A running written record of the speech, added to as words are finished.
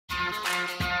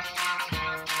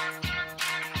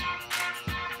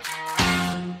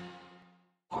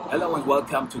Hello and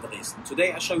welcome to Dresden.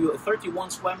 Today I show you a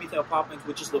 31 square meter apartment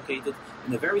which is located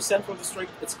in a very central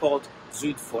district. It's called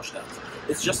Furnished.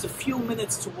 It's just a few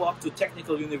minutes to walk to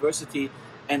Technical University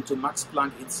and to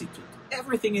Max-Planck-Institut.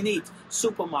 Everything you need,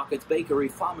 supermarket, bakery,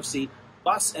 pharmacy,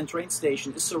 bus and train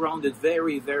station is surrounded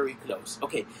very close.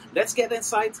 Okay, let's get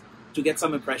inside to get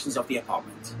some impressions of the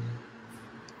apartment.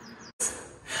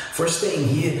 For staying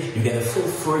here, you get a full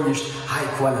furnished, high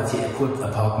quality equipped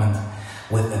apartment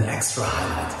with an extra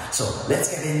highlight. So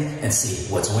let's get in and see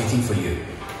what's waiting for you.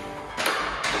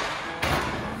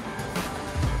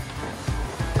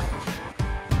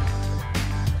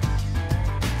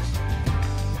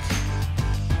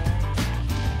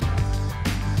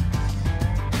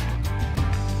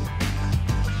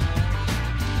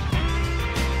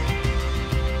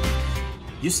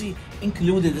 You see,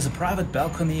 included is a private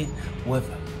balcony with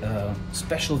a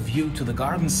special view to the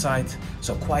garden side,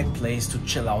 so quiet place to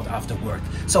chill out after work.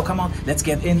 So come on, let's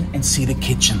get in and see the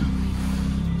kitchen.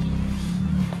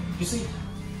 You see,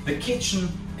 the kitchen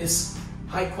is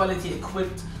high quality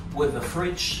equipped with a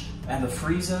fridge and a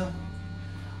freezer,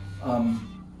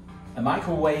 a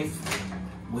microwave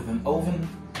with an oven.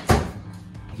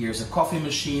 Here's a coffee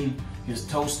machine, here's a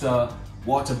toaster,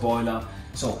 water boiler.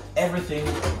 So everything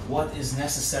what is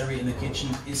necessary in the kitchen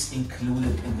is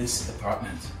included in this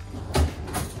apartment.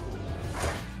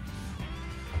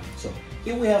 So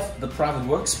here we have the private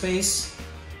workspace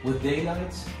with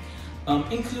daylight.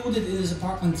 Included in this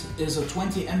apartment is a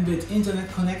 20 Mbit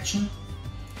internet connection,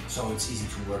 so it's easy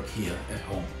to work here at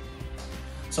home.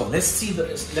 So let's see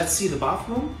the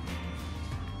bathroom.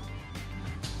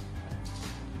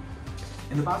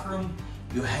 In the bathroom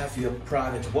you have your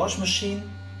private wash machine.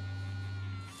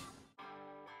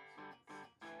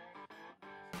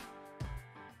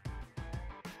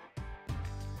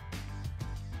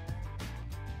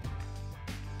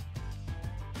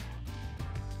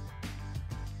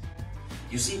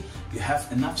 You see, you have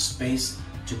enough space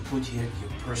to put here your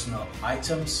personal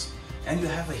items, and you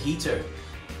have a heater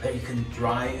that you can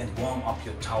dry and warm up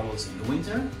your towels in the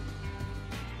winter.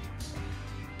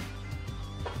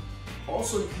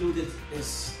 Also included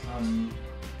is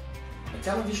a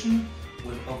television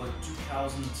with over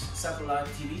 2,000 satellite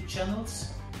TV channels,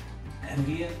 and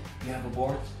here you have a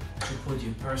board to put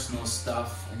your personal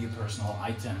stuff and your personal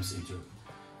items into.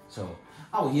 So,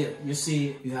 here you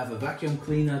see you have a vacuum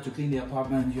cleaner to clean the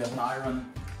apartment, you have an iron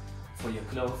for your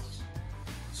clothes.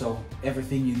 So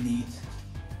everything you need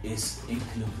is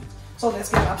included. So let's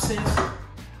get upstairs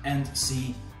and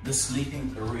see the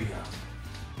sleeping area.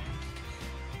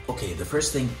 Okay, the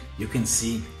first thing you can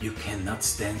see, you cannot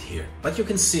stand here, but you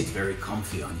can sit very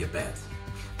comfy on your bed.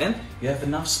 And you have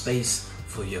enough space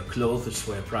for your clothes,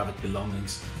 for your private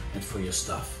belongings and for your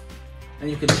stuff. And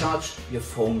you can charge your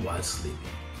phone while sleeping.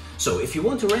 So if you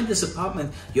want to rent this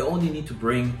apartment, you only need to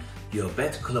bring your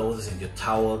bedclothes and your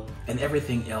towel, and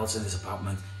everything else in this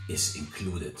apartment is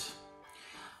included.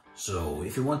 So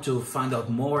if you want to find out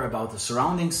more about the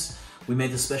surroundings, we made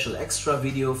a special extra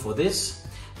video for this.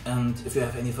 And if you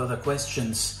have any further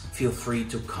questions, feel free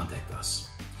to contact us.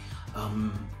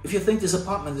 If you think this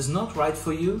apartment is not right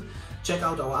for you, check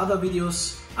out our other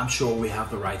videos. I'm sure we have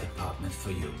the right apartment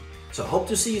for you. So hope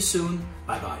to see you soon.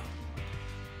 Bye bye.